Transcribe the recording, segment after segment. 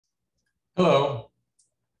Hello,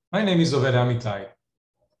 my name is Oved Amitay.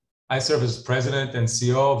 I serve as President and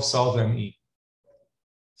CEO of Solve ME.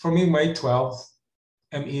 For me, May 12th,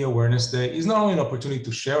 ME Awareness Day is not only an opportunity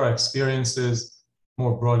to share our experiences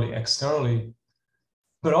more broadly externally,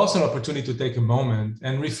 but also an opportunity to take a moment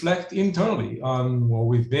and reflect internally on where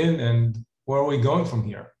we've been and where we're going from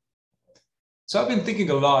here. So I've been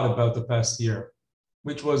thinking a lot about the past year,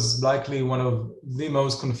 which was likely one of the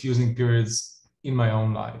most confusing periods in my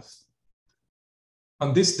own life.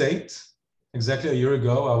 On this date, exactly a year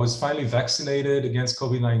ago, I was finally vaccinated against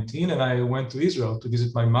COVID-19, and I went to Israel to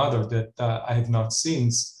visit my mother that I have not seen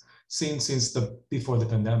since before the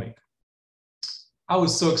pandemic. I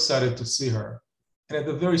was so excited to see her. And at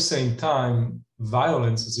the very same time,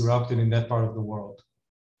 violence has erupted in that part of the world.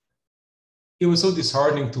 It was so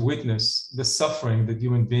disheartening to witness the suffering that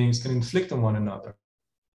human beings can inflict on one another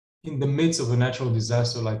in the midst of a natural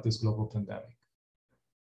disaster like this global pandemic.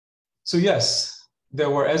 So yes, there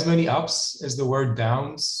were as many ups as there were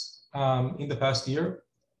downs in the past year.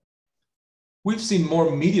 We've seen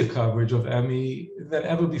more media coverage of ME than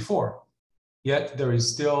ever before, yet there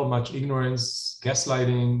is still much ignorance,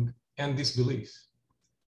 gaslighting, and disbelief.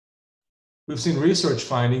 We've seen research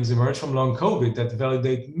findings emerge from long COVID that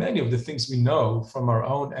validate many of the things we know from our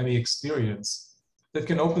own ME experience that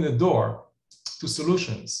can open the door to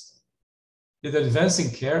solutions. Yet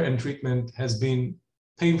advancing care and treatment has been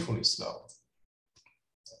painfully slow.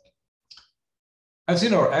 I've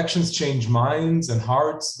seen our actions change minds and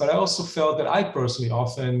hearts, but I also felt that I personally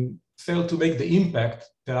often failed to make the impact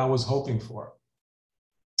that I was hoping for.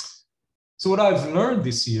 So what I've learned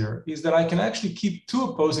this year is that I can actually keep two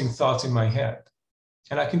opposing thoughts in my head,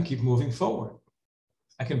 and I can keep moving forward.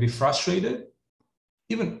 I can be frustrated,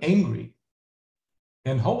 even angry,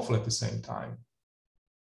 and hopeful at the same time.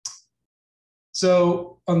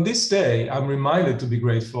 So on this day, I'm reminded to be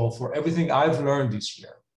grateful for everything I've learned this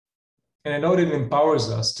year. And I know that it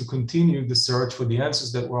empowers us to continue the search for the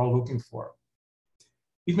answers that we're all looking for.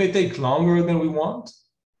 It may take longer than we want,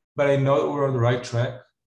 but I know that we're on the right track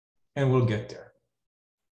and we'll get there.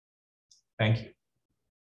 Thank you.